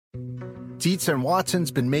Dietz and Watson's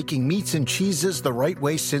been making meats and cheeses the right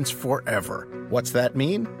way since forever. What's that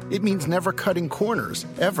mean? It means never cutting corners,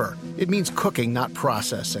 ever. It means cooking, not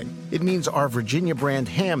processing. It means our Virginia brand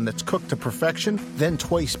ham that's cooked to perfection, then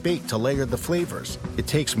twice baked to layer the flavors. It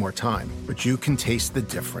takes more time, but you can taste the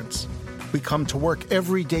difference. We come to work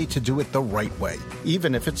every day to do it the right way,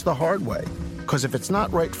 even if it's the hard way. Because if it's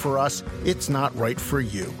not right for us, it's not right for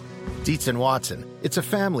you. Dietz and Watson, it's a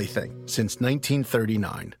family thing since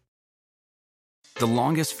 1939. The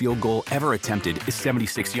longest field goal ever attempted is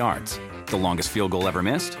 76 yards. The longest field goal ever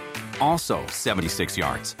missed? Also 76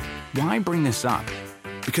 yards. Why bring this up?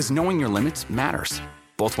 Because knowing your limits matters,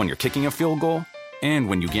 both when you're kicking a field goal and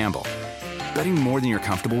when you gamble. Betting more than you're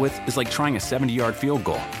comfortable with is like trying a 70-yard field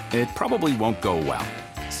goal. It probably won't go well.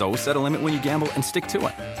 So set a limit when you gamble and stick to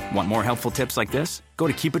it. Want more helpful tips like this? Go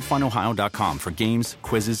to keepitfunohio.com for games,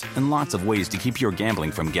 quizzes, and lots of ways to keep your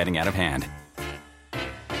gambling from getting out of hand.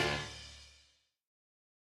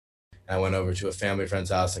 I went over to a family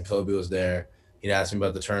friend's house and Kobe was there. He'd asked me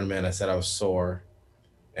about the tournament. I said I was sore.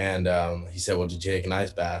 And he said, well, did you take an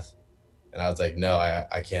ice bath? And I was like, no,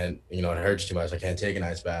 I can't, it hurts too much. I can't take an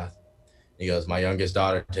ice bath. He goes, my youngest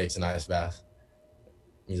daughter takes an ice bath.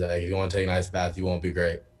 He's like, if you want to take an ice bath, you won't be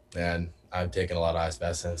great. And I've taken a lot of ice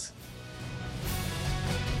baths since.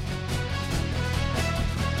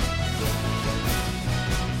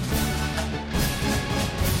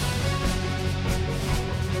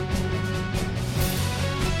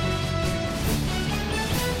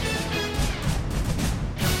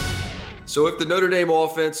 So if the Notre Dame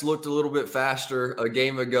offense looked a little bit faster a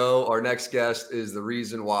game ago, our next guest is the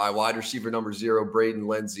reason why. Wide receiver number 0, Braden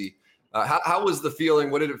Lenzy. How was the feeling?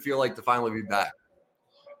 What did it feel like to finally be back?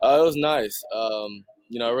 It was nice. It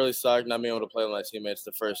really sucked not being able to play with my teammates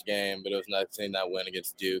the first game, but it was nice seeing that win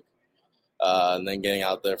against Duke. And then getting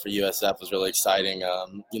out there for USF was really exciting.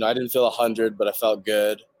 I didn't feel 100, but I felt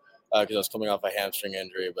good because I was coming off a hamstring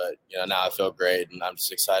injury. But, now I feel great, and I'm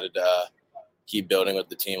just excited to keep building with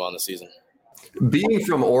the team on the season. Being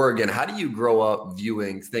from Oregon, how do you grow up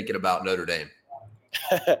thinking about Notre Dame?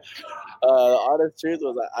 The honest truth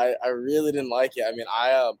was I really didn't like it. I mean,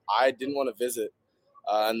 I didn't want to visit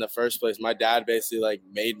in the first place. My dad basically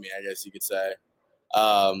made me, I guess you could say.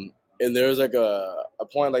 And there was a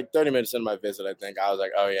point 30 minutes into my visit, I think I was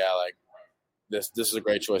like, oh yeah, this is a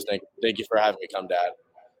great choice. Thank you for having me come, Dad.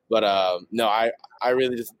 But no, I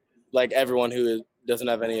really just like everyone who doesn't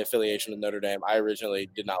have any affiliation with Notre Dame. I originally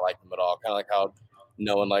did not like them at all. Kind of like how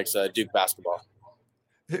no one likes Duke basketball.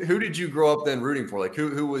 Who did you grow up then rooting for?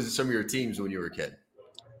 Who was some of your teams when you were a kid?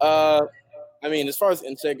 As far as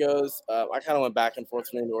in-state goes, I kind of went back and forth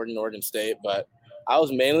between Oregon State, but I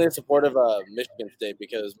was mainly a supportive of Michigan State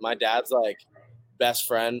because my dad's best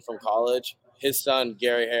friend from college. His son,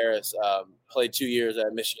 Gary Harris, played 2 years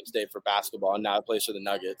at Michigan State for basketball, and now he plays for the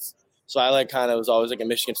Nuggets. So I kind of was always a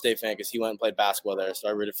Michigan State fan because he went and played basketball there. So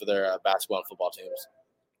I rooted for their basketball and football teams.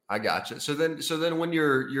 I gotcha. So then when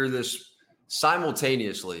you're this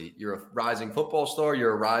simultaneously, you're a rising football star,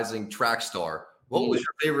 you're a rising track star. What was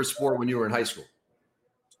your favorite sport when you were in high school?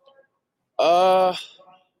 I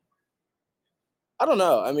don't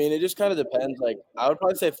know. I mean, it just kind of depends. I would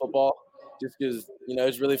probably say football just because,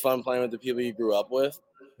 it's really fun playing with the people you grew up with.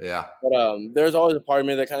 Yeah. But there's always a part of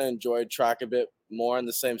me that kind of enjoyed track a bit more in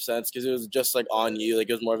the same sense because it was just on you. It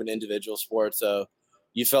was more of an individual sport. So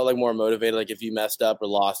you felt more motivated. If you messed up or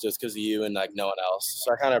lost, it was because of you and no one else.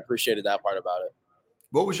 So I kind of appreciated that part about it.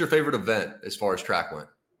 What was your favorite event as far as track went?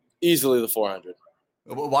 Easily the 400.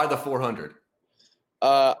 Why the 400?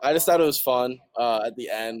 I just thought it was fun at the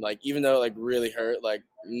end. Even though it really hurt,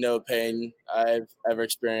 no pain I've ever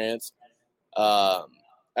experienced. I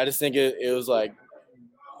just think it was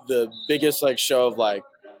the biggest show of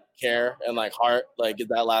care and heart,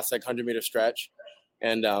 that last 100-meter stretch.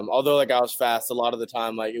 And although I was fast, a lot of the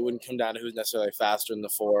time it wouldn't come down to who's necessarily faster in the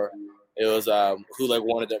 4. It was who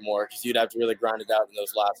wanted it more because you'd have to really grind it out in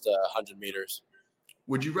those last 100 meters.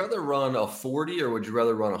 Would you rather run a 40 or would you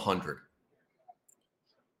rather run 100?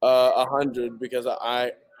 100 because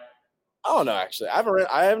I don't know, actually.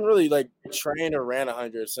 I haven't really trained or ran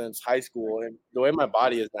 100 since high school, and the way my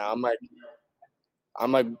body is now,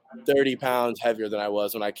 I'm 30 pounds heavier than I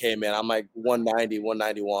was when I came in. I'm 190,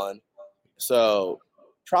 191. So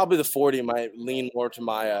probably the 40 might lean more to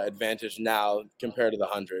my advantage now compared to the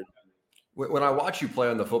 100. When I watch you play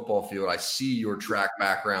on the football field, I see your track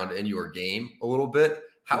background in your game a little bit.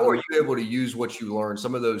 How are you able to use what you learned,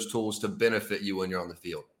 some of those tools to benefit you when you're on the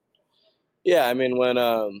field? Yeah, I mean, when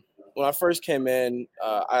I first came in,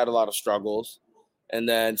 I had a lot of struggles. And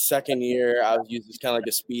then second year, I was used as kind of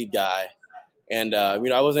a speed guy. And,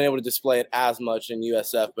 I wasn't able to display it as much in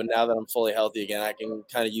USF, but now that I'm fully healthy again, I can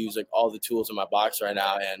kind of use like all the tools in my box right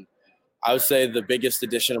now. And I would say the biggest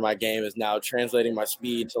addition of my game is now translating my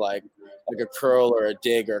speed to like a curl or a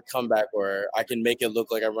dig or a comeback where I can make it look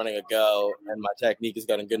like I'm running a go and my technique is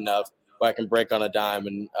getting good enough where I can break on a dime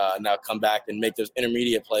and now come back and make those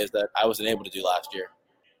intermediate plays that I wasn't able to do last year.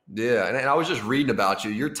 Yeah, and I was just reading about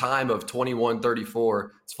you. Your time of 21:34.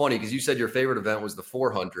 It's funny because you said your favorite event was the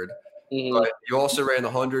 400. Mm-hmm. But you also ran the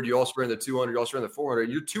 100. You also ran the 200. You also ran the 400.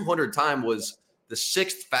 Your 200 time was the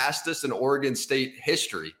 6th fastest in Oregon State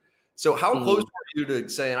history. So how close were you to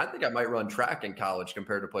saying, I think I might run track in college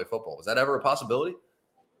compared to play football? Was that ever a possibility?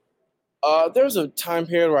 There was a time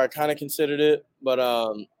period where I kind of considered it, but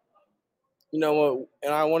and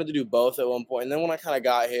I wanted to do both at one point. And then when I kind of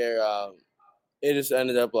got here, it just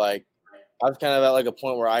ended up like I was kind of at like a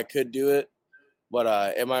point where I could do it,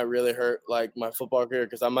 but it might really hurt like my football career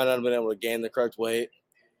because I might not have been able to gain the correct weight.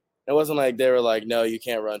 It wasn't like they were like, no, you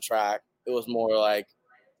can't run track. It was more like,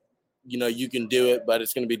 you can do it, but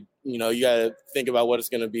it's going to be, you got to think about what it's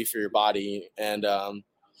going to be for your body. And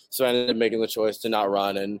so I ended up making the choice to not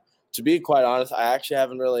run. And to be quite honest, I actually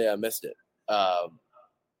haven't really missed it. I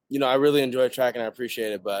really enjoy track and I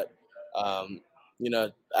appreciate it, but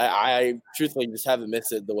I truthfully just haven't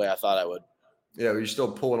missed it the way I thought I would. Yeah, you're still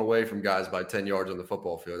pulling away from guys by 10 yards on the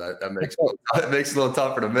football field. That makes it makes it a little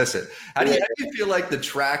tougher to miss it. How do you feel like the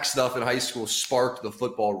track stuff in high school sparked the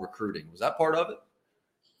football recruiting? Was that part of it?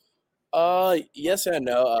 Yes and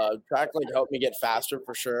no. Track helped me get faster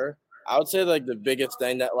for sure. I would say the biggest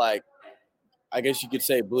thing that I guess you could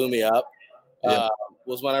say blew me up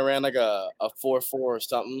was when I ran a 4.4 or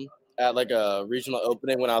something at a regional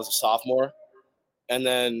opening when I was a sophomore. And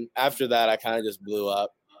then after that, I kind of just blew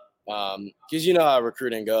up. Because you know how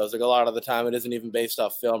recruiting goes. A lot of the time it isn't even based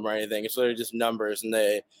off film or anything. It's literally just numbers, and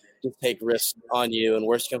they just take risks on you. And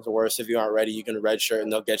worst comes to worst, if you aren't ready, you can redshirt, and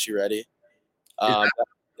they'll get you ready.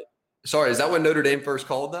 Is that when Notre Dame first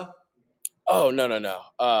called though? Oh no.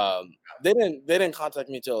 They didn't contact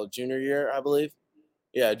me till junior year, I believe.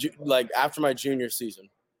 Yeah, after my junior season.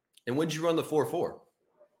 And when did you run the 4.4?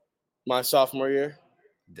 My sophomore year.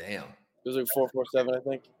 Damn. It was 4.47, I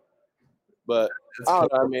think. But I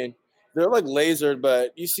don't know. I mean, they're lasered,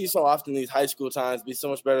 but you see so often these high school times be so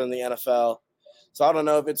much better than the NFL. So I don't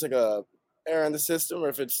know if it's a error in the system or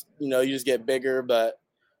if it's, you just get bigger. But,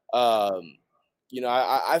 I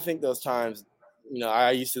think those times,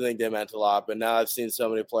 I used to think they meant a lot. But now I've seen so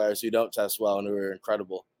many players who don't test well and who are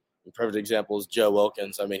incredible. A perfect example is Joe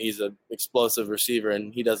Wilkins. I mean, he's an explosive receiver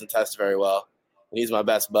and he doesn't test very well. And he's my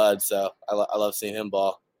best bud, so I love seeing him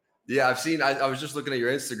ball. Yeah, I've seen. I was just looking at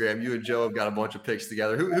your Instagram. You and Joe have got a bunch of pics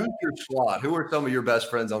together. Who's your squad? Who are some of your best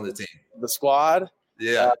friends on the team? The squad?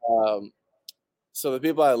 Yeah. So the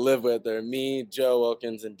people I live with are me, Joe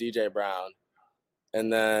Wilkins, and DJ Brown.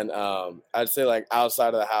 And then I'd say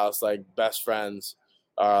outside of the house, best friends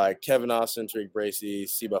are Kevin Austin, Tariq Bracy,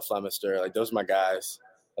 Seba Flemister. Those are my guys.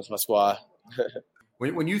 That's my squad.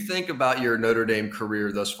 When you think about your Notre Dame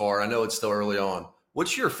career thus far, I know it's still early on.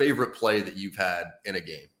 What's your favorite play that you've had in a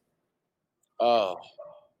game? Oh,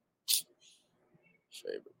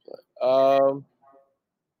 favorite play.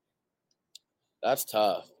 That's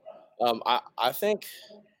tough. I think.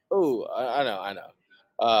 Oh, I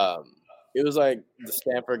know. It was the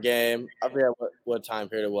Stanford game. I forget what time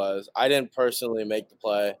period it was. I didn't personally make the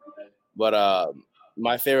play, but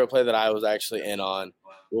my favorite play that I was actually in on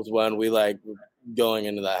was when we going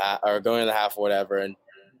into the half or whatever, and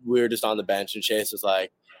we were just on the bench, and Chase was I'm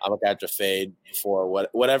gonna catch a fade before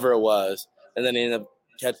whatever it was. And then he ended up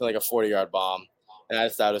catching a 40-yard bomb. And I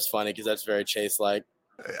just thought it was funny because that's very Chase-like.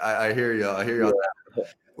 I hear you. I hear you on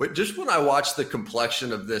that. Just when I watch the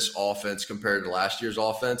complexion of this offense compared to last year's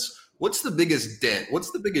offense, what's the biggest dent?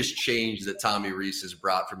 What's the biggest change that Tommy Rees has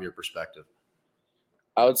brought from your perspective?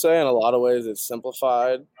 I would say in a lot of ways it's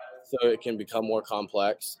simplified so it can become more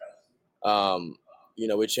complex.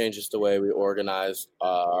 We changed just the way we organize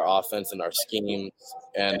our offense and our schemes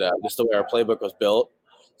and just the way our playbook was built.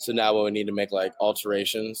 So now when we need to make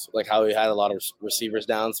alterations, how we had a lot of receivers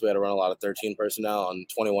down, so we had to run a lot of 13 personnel on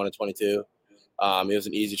 21 and 22. It was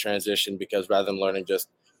an easy transition because rather than learning just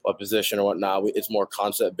what position or whatnot, it's more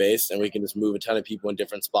concept based, and we can just move a ton of people in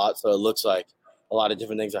different spots. So it looks like a lot of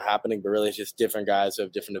different things are happening, but really it's just different guys who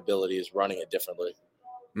have different abilities running it differently.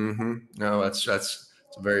 Mm-hmm. No, that's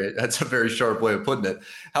a very sharp way of putting it.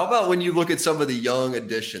 How about when you look at some of the young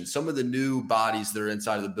additions, some of the new bodies that are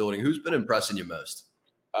inside of the building? Who's been impressing you most?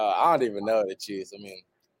 I don't even know to choose. I mean,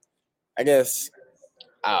 I guess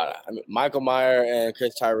I don't know. I mean, Michael Meyer and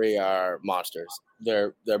Chris Tyree are monsters.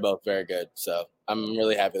 They're both very good. So I'm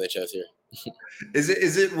really happy they chose here. Is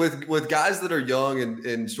it with guys that are young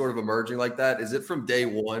and sort of emerging like that? Is it from day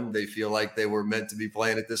one they feel like they were meant to be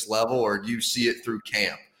playing at this level, or do you see it through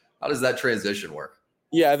camp? How does that transition work?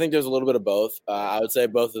 Yeah, I think there's a little bit of both. I would say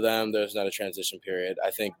both of them, there's not a transition period.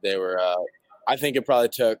 I think they were I think it probably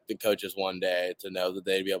took the coaches one day to know that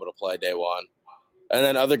they'd be able to play day one. And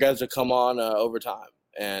then other guys would come on over time.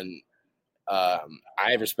 And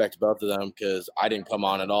I respect both of them because I didn't come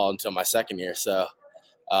on at all until my second year. So,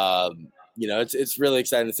 it's really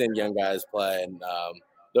exciting to see young guys play. And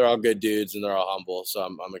they're all good dudes and they're all humble. So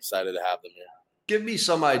I'm excited to have them here. Give me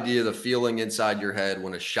some idea of the feeling inside your head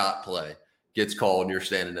when a shot play gets called and you're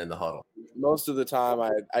standing in the huddle. Most of the time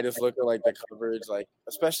I just look at like the coverage, like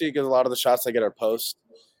especially because a lot of the shots I get are post.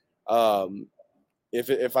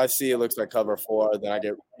 If I see it looks like cover 4, then I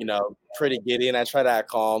get, pretty giddy and I try to act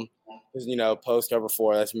calm because, post cover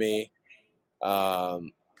 4, that's me. But,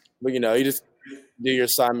 you just do your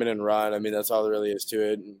assignment and run. I mean, that's all there really is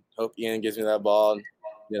to it. And hope Ian gives me that ball and,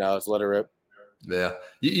 it's let it rip. Yeah.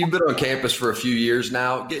 You've been on campus for a few years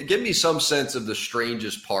now. Give me some sense of the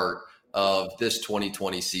strangest part of this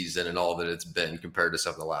 2020 season and all that it's been compared to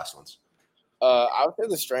some of the last ones. I would say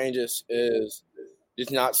the strangest is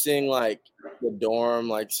just not seeing like the dorm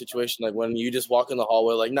like situation, like when you just walk in the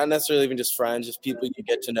hallway, like not necessarily even just friends, just people you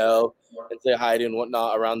get to know and say hi to and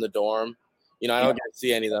whatnot around the dorm. I don't get to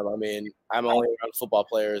see any of them. I mean, I'm only around football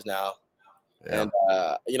players now. Yeah.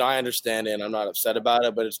 And, I understand it and I'm not upset about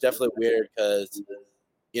it, but it's definitely weird because,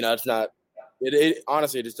 it's not –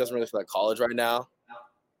 honestly, it just doesn't really feel like college right now.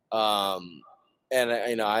 And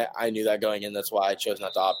I knew that going in. That's why I chose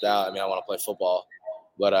not to opt out. I mean, I want to play football,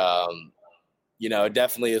 but it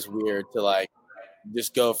definitely is weird to like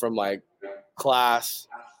just go from like class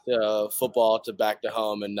to football to back to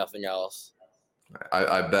home and nothing else.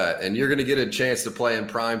 I bet. And you're going to get a chance to play in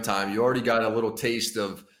prime time. You already got a little taste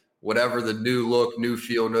of whatever the new look, new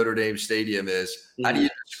feel Notre Dame Stadium is. How do you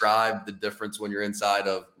describe the difference when you're inside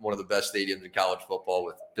of one of the best stadiums in college football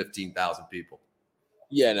with 15,000 people?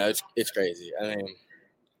 Yeah, no, it's crazy. I mean,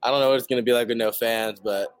 I don't know what it's going to be like with no fans,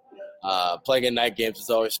 but playing in night games is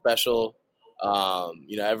always special.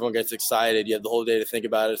 Everyone gets excited. You have the whole day to think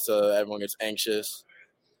about it, so everyone gets anxious.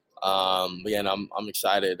 I'm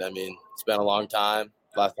excited. I mean, it's been a long time.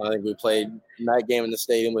 Last time I think we played night game in the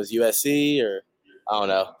stadium was USC or I don't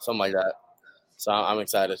know, something like that. So I'm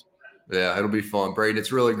excited. Yeah, it'll be fun. Braden,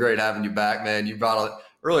 it's really great having you back, man. You brought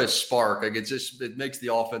really a spark. Like it makes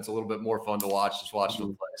the offense a little bit more fun to watch, just watching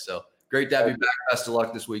them play. So great to have you back. Best of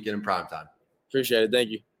luck this weekend in primetime. Appreciate it.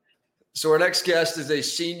 Thank you. So our next guest is a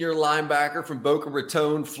senior linebacker from Boca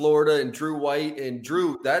Raton, Florida, and Drew White. And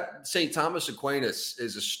Drew, that St. Thomas Aquinas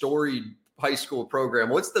is a storied high school program.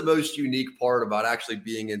 What's the most unique part about actually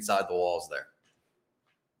being inside the walls there?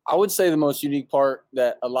 I would say the most unique part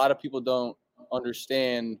that a lot of people don't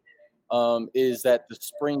understand is that the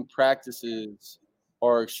spring practices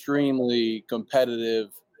are extremely competitive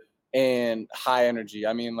and high energy.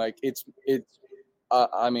 I mean, like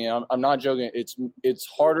I'm not joking. It's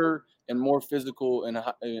harder and more physical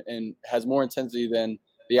and has more intensity than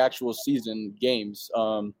the actual season games.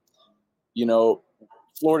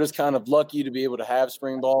 Florida's kind of lucky to be able to have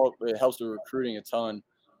spring ball. It helps with recruiting a ton.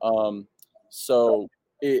 So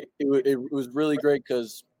it was really great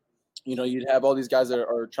because, you'd have all these guys that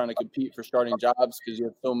are trying to compete for starting jobs because you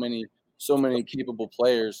have so many capable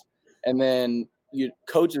players. And then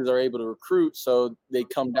coaches are able to recruit, so they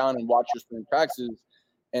come down and watch your spring practices,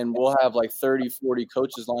 and we'll have like 30, 40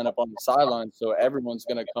 coaches line up on the sidelines. So everyone's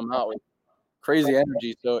going to come out with crazy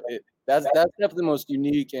energy. So that's definitely the most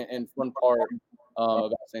unique and fun part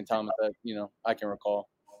about St. Thomas that, I can recall.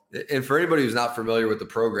 And for anybody who's not familiar with the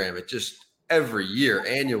program, it just every year,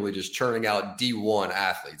 annually, just churning out D1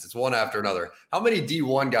 athletes. It's one after another. How many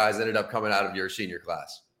D1 guys ended up coming out of your senior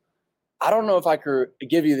class? I don't know if I could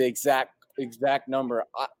give you the exact number.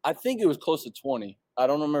 I think it was close to 20. I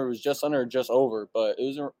don't remember if it was just under or just over, but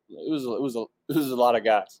it was a lot of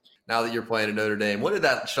guys. Now that you're playing at Notre Dame, what did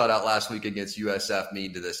that shutout last week against USF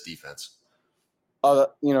mean to this defense?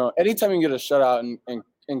 Anytime you get a shutout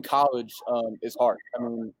in college, it's hard. I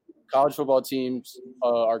mean, college football teams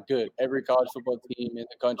are good. Every college football team in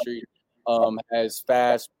the country has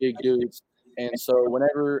fast, big dudes. And so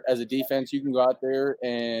whenever, as a defense, you can go out there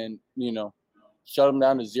and, shut them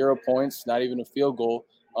down to 0 points, not even a field goal,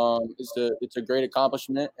 it's a great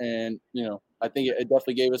accomplishment. And, I think it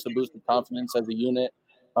definitely gave us a boost of confidence as a unit.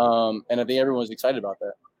 And I think everyone was excited about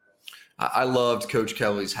that. I loved Coach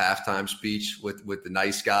Kelly's halftime speech with the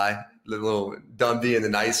nice guy, the little Dundee and the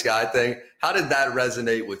nice guy thing. How did that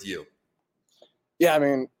resonate with you? Yeah, I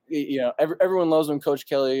mean, everyone loves when Coach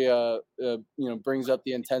Kelly, brings up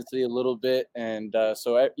the intensity a little bit. And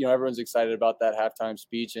so everyone's excited about that halftime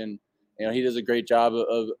speech. And, he does a great job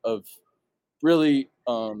of really,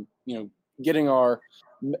 getting our,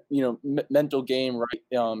 mental game right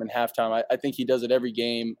in halftime. I think he does it every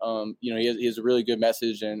game. He has a really good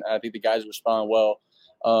message, and I think the guys respond well.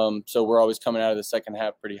 So we're always coming out of the second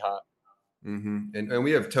half pretty hot. Mm-hmm. And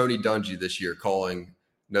we have Tony Dungy this year calling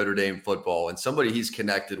Notre Dame football, and somebody he's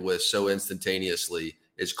connected with so instantaneously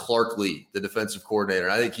is Clark Lee, the defensive coordinator.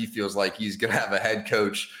 And I think he feels like he's going to have a head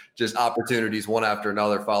coach, just opportunities one after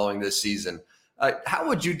another following this season. How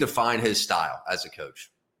would you define his style as a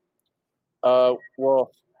coach?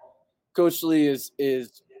 Well, Coach Lee is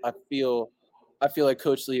I feel like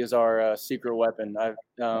Coach Lee is our secret weapon.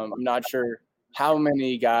 I'm not sure how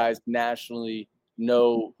many guys nationally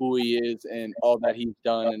know who he is and all that he's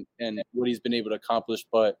done and what he's been able to accomplish.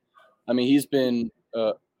 But I mean, he's been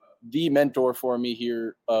the mentor for me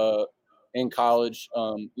here in college.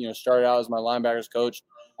 Started out as my linebackers coach.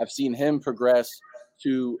 I've seen him progress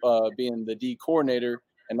to being the D coordinator,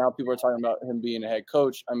 and now people are talking about him being a head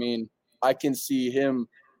coach. I mean, I can see him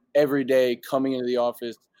every day coming into the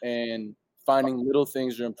office and finding little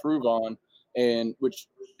things to improve on, and which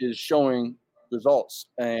is showing results.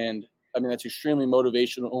 And I mean, that's extremely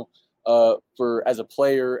motivational for as a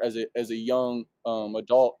player, as a young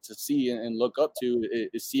adult to see and look up to,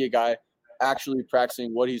 is see a guy actually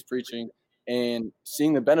practicing what he's preaching and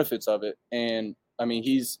seeing the benefits of it. And I mean,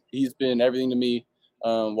 he's been everything to me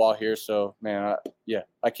while here. So man,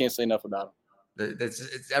 I can't say enough about him.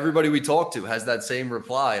 It's everybody we talk to has that same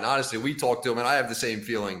reply. And honestly, we talk to him and I have the same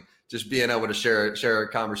feeling, just being able to share a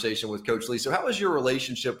conversation with Coach Lee. So how has your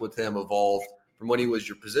relationship with him evolved from when he was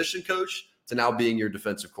your position coach to now being your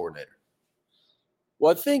defensive coordinator?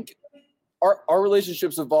 Well, I think our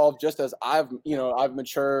relationships evolved just as I've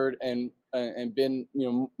matured and been,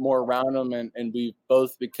 more around him, and we've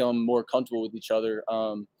both become more comfortable with each other.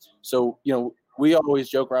 So, we always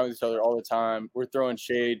joke around with each other all the time. We're throwing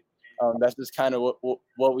shade. That's just kind of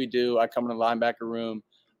what we do. I come in the linebacker room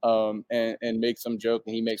and make some joke,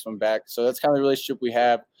 and he makes one back. So that's kind of the relationship we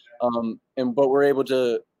have. But we're able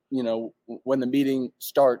to, when the meeting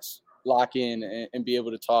starts, lock in and be able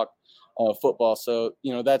to talk football. So,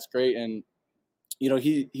 that's great. And,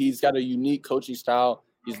 he's got a unique coaching style.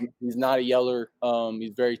 He's not a yeller.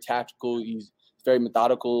 He's very tactical. He's very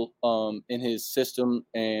methodical in his system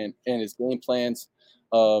and his game plans.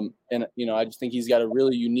 I just think he's got a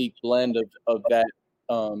really unique blend of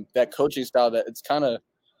that coaching style that it's kind of,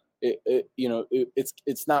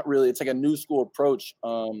 it's not really, it's like a new school approach.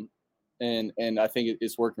 And I think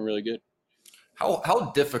it's working really good.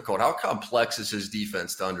 How difficult, how complex is his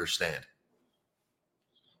defense to understand?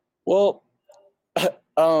 Well,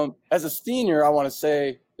 as a senior, I want to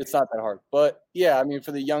say it's not that hard, but yeah, I mean,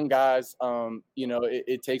 for the young guys,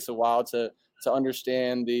 it takes a while to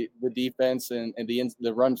understand the defense and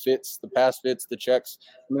the run fits, the pass fits, the checks.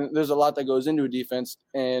 I mean, there's a lot that goes into a defense,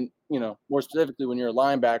 and more specifically when you're a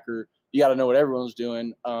linebacker, you got to know what everyone's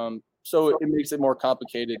doing. So it makes it more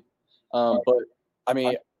complicated. But I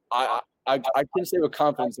mean, I can say with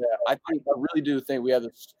confidence that I really do think we have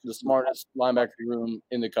the smartest linebacker room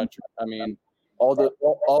in the country. I mean, all of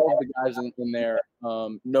the guys in there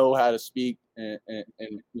know how to speak and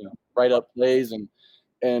write up plays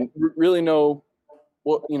and really know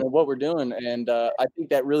what we're doing. And I think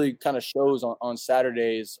that really kind of shows on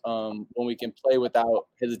Saturdays when we can play without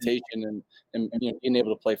hesitation and being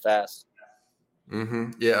able to play fast.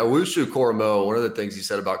 Mm-hmm. Yeah, Owusu Koromo, one of the things he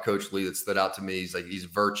said about Coach Lee that stood out to me, he's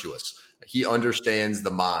virtuous. He understands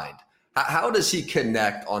the mind. How does he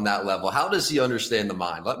connect on that level? How does he understand the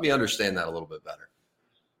mind? Let me understand that a little bit better.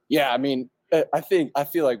 Yeah, I mean, I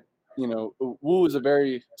feel like, Wu is a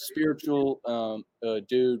very spiritual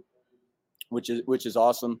dude, which is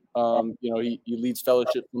awesome. He leads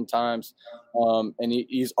fellowship sometimes, and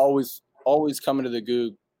he's always coming to the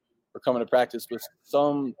Goog or coming to practice with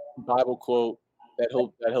some Bible quote that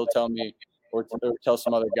he'll tell me or tell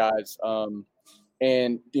some other guys.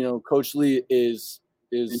 And Coach Lee is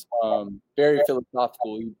very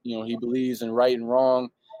philosophical. He believes in right and wrong.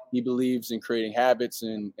 He believes in creating habits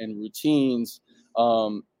and routines,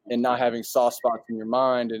 and not having soft spots in your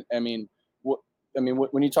mind. And I mean,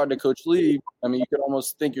 when you talk to Coach Lee, I mean, you could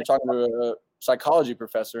almost think you're talking to a psychology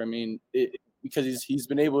professor. I mean, because he's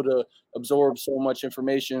been able to absorb so much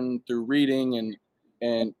information through reading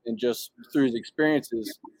and just through his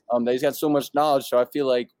experiences, that he's got so much knowledge. So I feel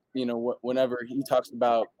like, whenever he talks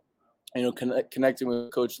about, connecting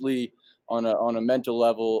with Coach Lee on a mental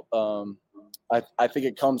level, I think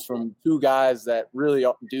it comes from two guys that really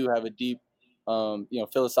do have a deep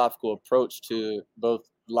philosophical approach to both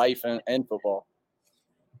life and football.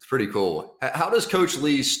 It's pretty cool. How does Coach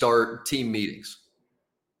Lee start team meetings?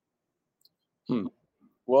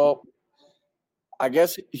 Well, I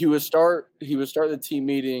guess he would start the team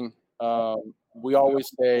meeting. We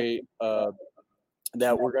always say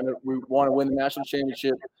that we want to win the national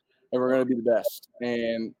championship and we're going to be the best.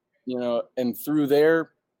 And, and through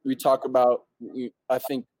there, we talk about, I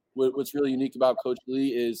think what's really unique about Coach Lee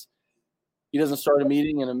is he doesn't start a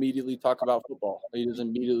meeting and immediately talk about football. He doesn't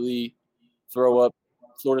immediately throw up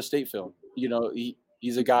Florida State film.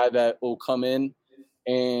 He's a guy that will come in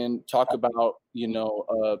and talk about,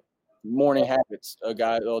 morning habits, a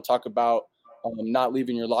guy that will talk about not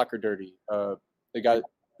leaving your locker dirty. The guy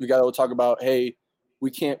that will talk about, hey, we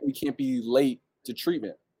can't be late to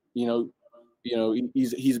treatment.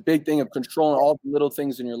 He's a big thing of controlling all the little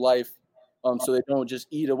things in your life, so they don't just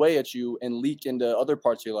eat away at you and leak into other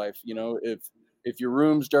parts of your life. If your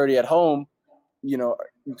room's dirty at home, you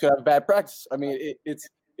could have bad practice. I mean,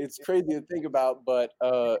 it's crazy to think about, but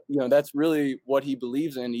that's really what he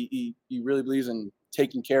believes in. He really believes in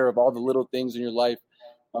taking care of all the little things in your life,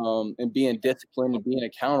 and being disciplined and being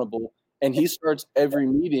accountable. And he starts every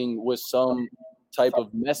meeting with some type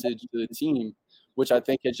of message to the team, which I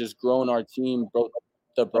think has just grown our team, both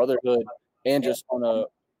the brotherhood and just on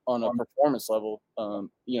a performance level.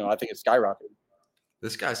 I think it's skyrocketed.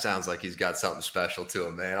 This guy sounds like he's got something special to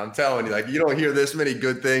him, man. I'm telling you, you don't hear this many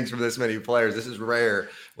good things from this many players. This is rare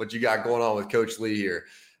what you got going on with Coach Lee here.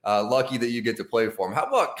 Lucky that you get to play for him. How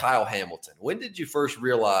about Kyle Hamilton? When did you first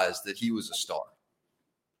realize that he was a star?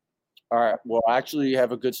 All right. Well, I actually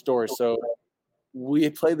have a good story. So we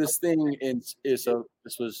played this thing this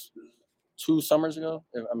was 2 summers ago.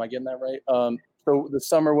 Am I getting that right? So the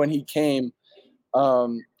summer when he came,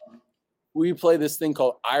 we play this thing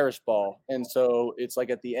called Irish ball. And so it's like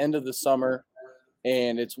at the end of the summer,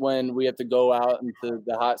 and it's when we have to go out into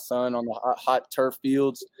the hot sun on the hot turf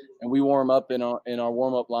fields, and we warm up in our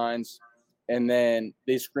warm-up lines, and then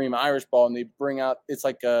they scream Irish ball, and they bring out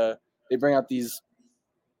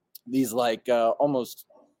these like almost,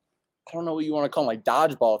 I don't know what you want to call them, like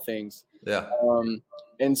dodgeball things. Yeah.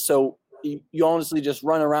 And so you honestly just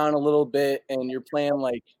run around a little bit, and you're playing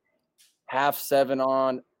like 7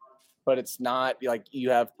 on, but it's not like you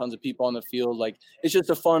have tons of people on the field. Like, it's just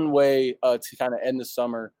a fun way to kind of end the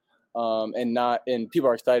summer, and people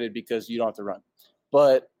are excited because you don't have to run.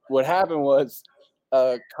 But what happened was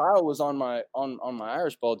Kyle was on my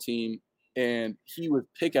Irish ball team, and he was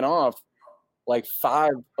picking off like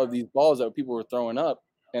 5 of these balls that people were throwing up,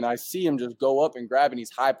 and I see him just go up and grab, and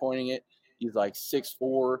he's high pointing it. He's like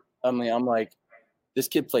 6'4". I mean, I'm like, this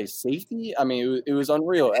kid plays safety? I mean, it was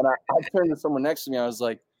unreal. And I turned to someone next to me. I was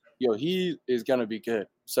like, yo, he is going to be good.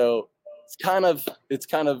 So it's kind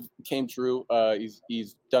of came true.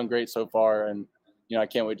 He's done great so far. And, I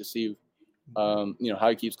can't wait to see, how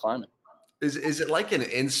he keeps climbing. Is it like an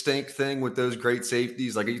instinct thing with those great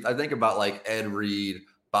safeties? Like, I think about like Ed Reed,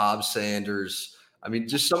 Bob Sanders. I mean,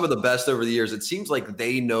 just some of the best over the years. It seems like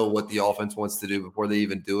they know what the offense wants to do before they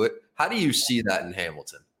even do it. How do you see that in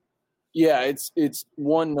Hamilton? Yeah, it's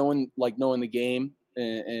one, knowing the game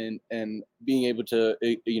and being able to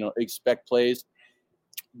expect plays,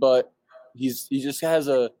 but he's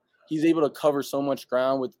able to cover so much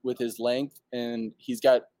ground with his length, and he's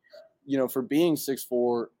got, for being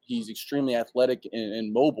 6'4", he's extremely athletic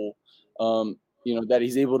and mobile. That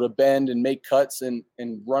he's able to bend and make cuts and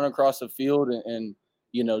run across the field and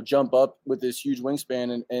jump up with this huge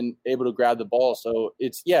wingspan and able to grab the ball. So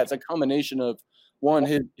it's a combination of, one,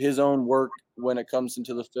 his own work when it comes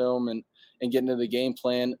into the film and getting into the game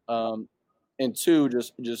plan, and 2,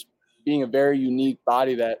 just being a very unique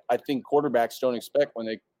body that I think quarterbacks don't expect when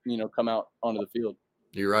they come out onto the field.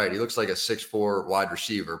 You're right. He looks like a 6'4" wide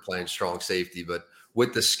receiver playing strong safety, but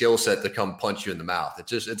with the skill set to come punch you in the mouth.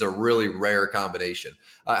 It's a really rare combination.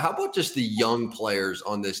 How about just the young players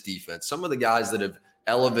on this defense? Some of the guys that have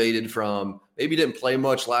elevated from maybe didn't play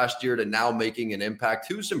much last year to now making an impact.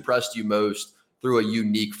 Who's impressed you most through a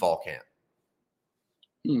unique fall camp?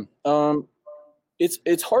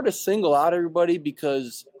 It's hard to single out everybody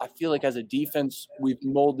because I feel like as a defense, we've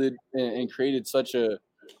molded and created such a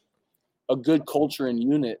good culture and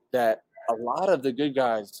unit that a lot of the good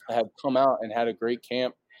guys have come out and had a great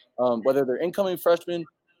camp, whether they're incoming freshmen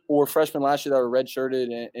or freshmen last year that were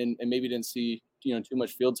redshirted and maybe didn't see too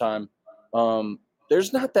much field time.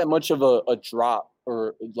 There's not that much of a drop,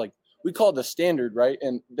 or like we call it the standard, right?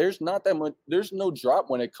 And there's not that much. There's no drop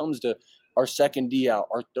when it comes to our second D out,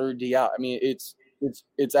 our third D out. I mean, it's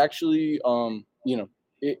actually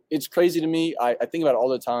it's crazy to me. I think about it all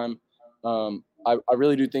the time. I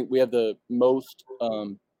really do think we have the most,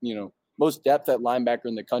 most depth at linebacker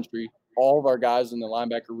in the country. All of our guys in the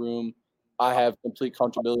linebacker room, I have complete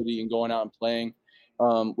comfortability in going out and playing,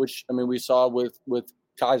 which, I mean, we saw with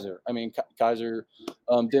Kizer. I mean, Kizer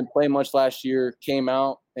didn't play much last year, came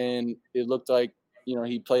out, and it looked like,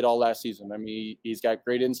 he played all last season. I mean, he's got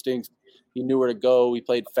great instincts. He knew where to go. He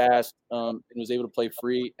played fast and was able to play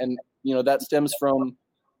free. And, that stems from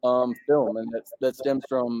film, and that stems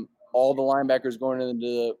from all the linebackers going into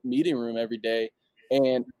the meeting room every day.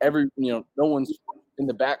 And no one's in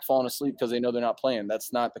the back falling asleep because they know they're not playing.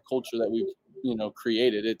 That's not the culture that we've,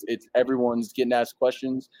 created. It's everyone's getting asked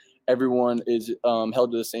questions. Everyone is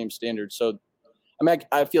held to the same standard. So, I mean,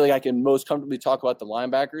 I feel like I can most comfortably talk about the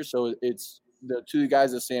linebackers. So it's the two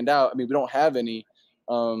guys that stand out. I mean, we don't have any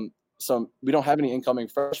incoming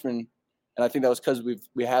freshmen, and I think that was because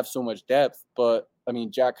we have so much depth. But I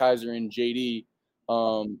mean, Jack Kizer and JD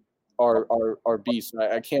are beasts.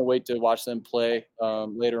 I can't wait to watch them play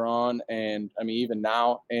later on, and I mean even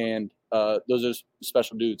now. And those are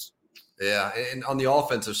special dudes. Yeah, and on the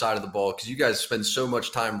offensive side of the ball, because you guys spend so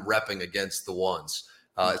much time repping against the ones,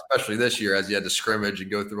 especially this year as you had to scrimmage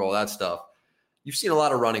and go through all that stuff. You've seen a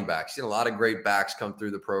lot of running backs, seen a lot of great backs come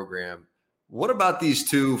through the program. What about these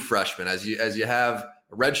two freshmen? As you have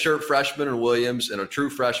a redshirt freshman in Williams and a true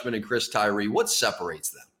freshman in Chris Tyree, what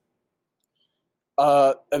separates them?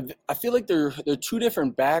 I feel like they're two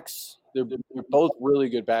different backs. They're both really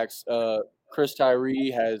good backs. Chris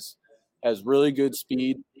Tyree has really good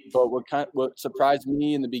speed, but what surprised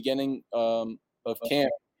me in the beginning of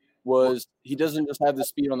camp was he doesn't just have the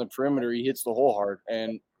speed on the perimeter; he hits the hole hard.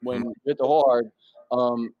 And when you hit the hole hard,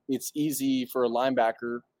 it's easy for a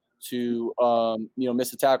linebacker to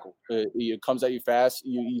miss a tackle. It comes at you fast.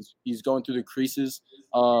 He's going through the creases,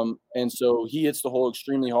 and so he hits the hole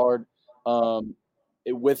extremely hard.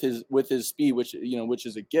 With his speed, which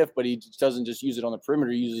is a gift, but he doesn't just use it on the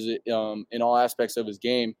perimeter. He uses it in all aspects of his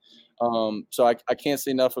game. So I can't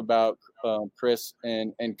say enough about Chris,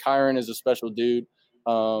 and Kyron is a special dude.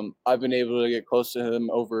 I've been able to get close to him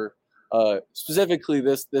over specifically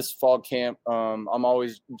this fall camp. I'm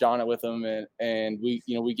always jawing it with him, and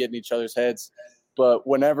we get in each other's heads. But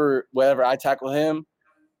whenever I tackle him,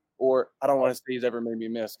 or I don't want to say he's ever made me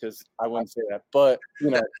miss, because I wouldn't say that. But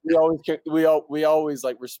we always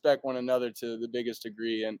like respect one another to the biggest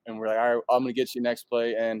degree, and we're like, all right, I'm gonna get you next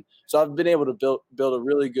play. And so I've been able to build a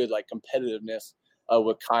really good like competitiveness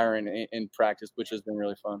with Kyron in practice, which has been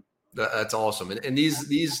really fun. That's awesome. And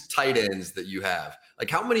these tight ends that you have,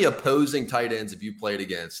 like how many opposing tight ends have you played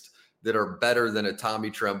against that are better than a Tommy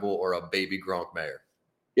Tremble or a baby Gronk Mayer?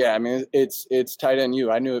 Yeah, I mean it's tight end you.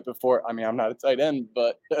 I knew it before. I mean, I'm not a tight end,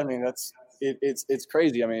 but I mean it's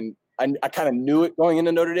crazy. I mean, I kind of knew it going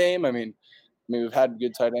into Notre Dame. I mean we've had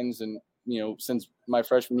good tight ends, and since my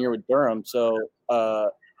freshman year with Durham. So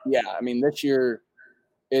yeah, I mean this year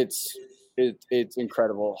it's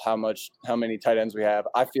incredible how many tight ends we have.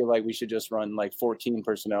 I feel like we should just run like 14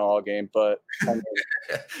 personnel all game, but I mean,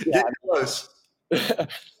 yeah, close.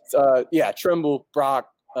 Yeah, Tremble, Brock,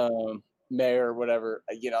 Mayer, whatever,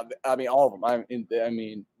 I mean, all of them. I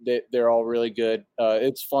mean, they're all really good.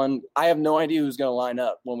 It's fun. I have no idea who's going to line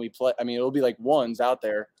up when we play. I mean, it'll be like ones out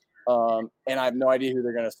there, and I have no idea who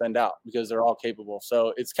they're going to send out because they're all capable.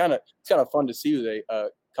 So it's kind of fun to see who they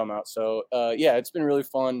come out. So yeah, it's been really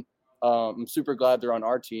fun. I'm super glad they're on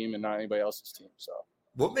our team and not anybody else's team. So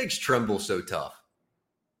what makes Tremble so tough?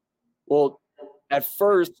 Well, at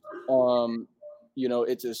first,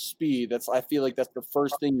 it's his speed. I feel like that's the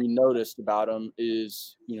first thing you noticed about him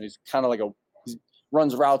is, he's kind of like he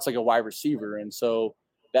runs routes like a wide receiver. And so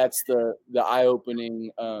that's the eye-opening,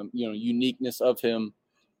 uniqueness of him.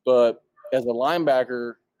 But as a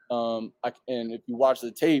linebacker, and if you watch the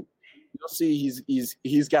tape, you'll see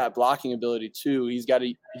he's got blocking ability too. He's got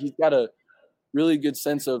a really good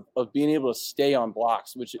sense of being able to stay on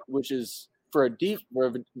blocks, which is for a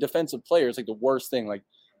defensive player, it's like the worst thing. Like,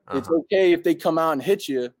 it's okay if they come out and hit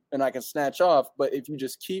you and I can snatch off, but if you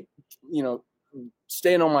just keep,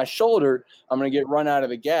 staying on my shoulder, I'm going to get run out of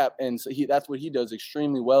the gap. And so that's what he does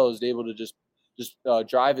extremely well, is able to just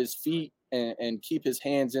drive his feet and keep his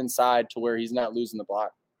hands inside to where he's not losing the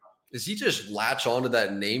block. Does he just latch onto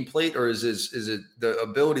that nameplate, or is it the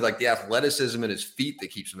ability, like the athleticism in his feet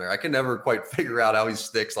that keeps him there? I can never quite figure out how he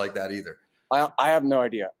sticks like that either. I have no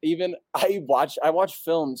idea. Even I watch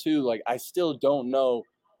film too. Like, I still don't know.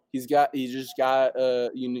 He's just got a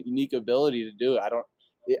unique ability to do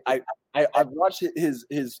it. I've watched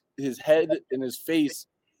his head and his face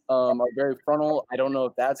are very frontal. I don't know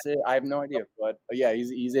if that's it. I have no idea, but yeah,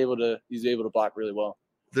 he's able to block really well.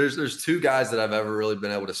 There's two guys that I've ever really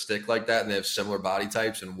been able to stick like that, and they have similar body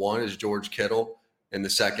types. And one is George Kittle, and the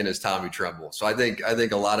second is Tommy Tremble. So I think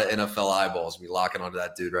a lot of NFL eyeballs will be locking onto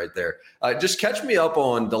that dude right there. Just catch me up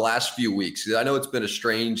on the last few weeks. I know it's been a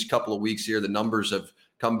strange couple of weeks here. The numbers have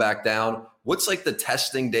come back down. What's like the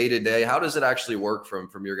testing day to day? How does it actually work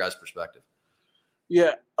from your guys' perspective?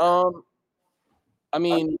 Yeah. I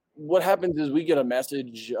mean, what happens is we get a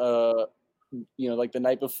message, like the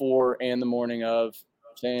night before and the morning of,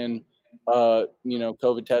 saying,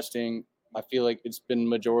 COVID testing. I feel like it's been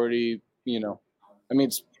majority,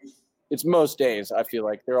 it's most days. I feel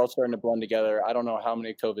like they're all starting to blend together. I don't know how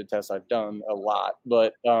many COVID tests I've done, a lot,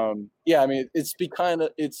 but it's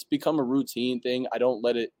become a routine thing. I don't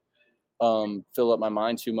let it fill up my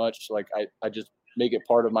mind too much. Like I just make it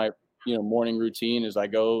part of my, morning routine as I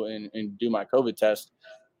go and do my COVID test.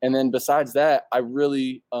 And then besides that, I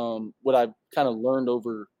really, what I've kind of learned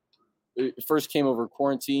it first came over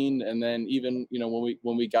quarantine. And then even,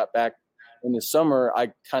 when we got back in the summer,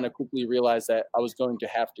 I kind of quickly realized that I was going to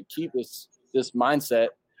have to keep this mindset.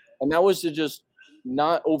 And that was to just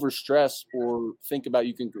not overstress or think about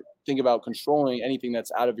controlling anything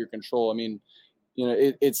that's out of your control. I mean,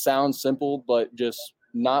 it sounds simple, but just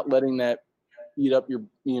not letting that eat up your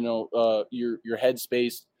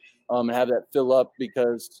headspace, and have that fill up,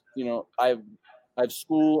 because, I have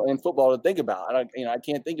school and football to think about. I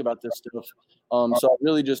can't think about this stuff. So I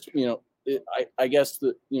really just, I guess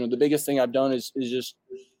the biggest thing I've done is just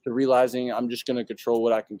realizing I'm just going to control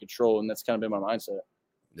what I can control. And that's kind of been my mindset.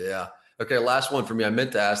 Yeah. Okay. Last one for me. I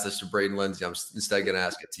meant to ask this to Braden Lenzy. I'm instead going to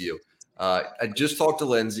ask it to you. I just talked to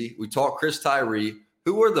Lenzy. We talked Chris Tyree.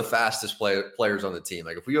 Who are the fastest players on the team?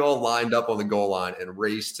 Like if we all lined up on the goal line and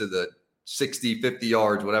raced to the 60, 50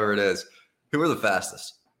 yards, whatever it is, who are the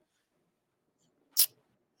fastest?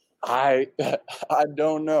 I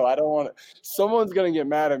don't know. I don't want to. Someone's gonna get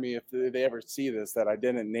mad at me if they ever see this that I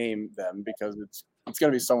didn't name them, because it's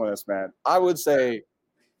gonna be someone that's mad. I would say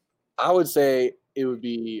it would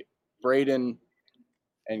be Braden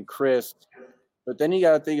and Chris, but then you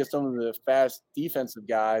got to think of some of the fast defensive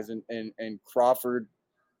guys and Crawford,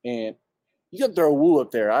 and you got to throw Wu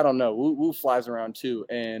up there. I don't know. Wu flies around too,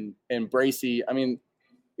 and Bracey. I mean,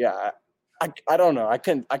 yeah, I don't know. I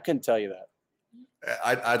couldn't tell you that.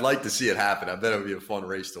 I'd like to see it happen. I bet it would be a fun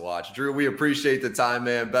race to watch. Drew, we appreciate the time,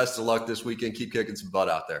 man. Best of luck this weekend. Keep kicking some butt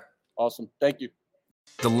out there. Awesome. Thank you.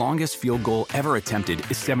 The longest field goal ever attempted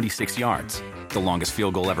is 76 yards. The longest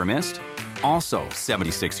field goal ever missed? Also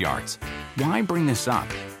 76 yards. Why bring this up?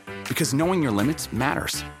 Because knowing your limits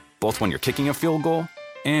matters, both when you're kicking a field goal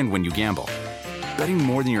and when you gamble. Betting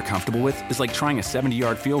more than you're comfortable with is like trying a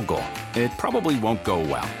 70-yard field goal. It probably won't go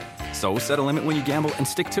well. So set a limit when you gamble and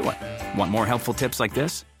stick to it. Want more helpful tips like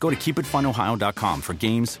this? Go to keepitfunohio.com for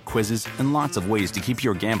games, quizzes, and lots of ways to keep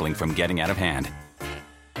your gambling from getting out of hand.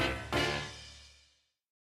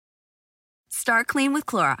 Start clean with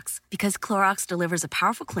Clorox, because Clorox delivers a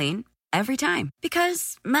powerful clean every time.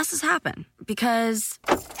 Because messes happen. Because...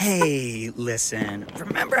 Hey, listen.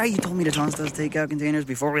 Remember how you told me to toss those takeout containers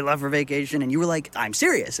before we left for vacation? And you were like, I'm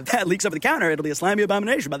serious. If that leaks over the counter, it'll be a slimy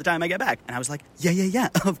abomination by the time I get back. And I was like, yeah,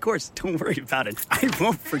 of course. Don't worry about it. I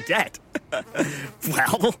won't forget.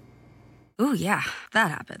 Well... Ooh, yeah,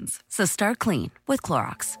 that happens. So start clean with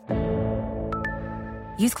Clorox.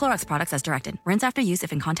 Use Clorox products as directed. Rinse after use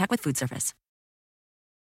if in contact with food surface.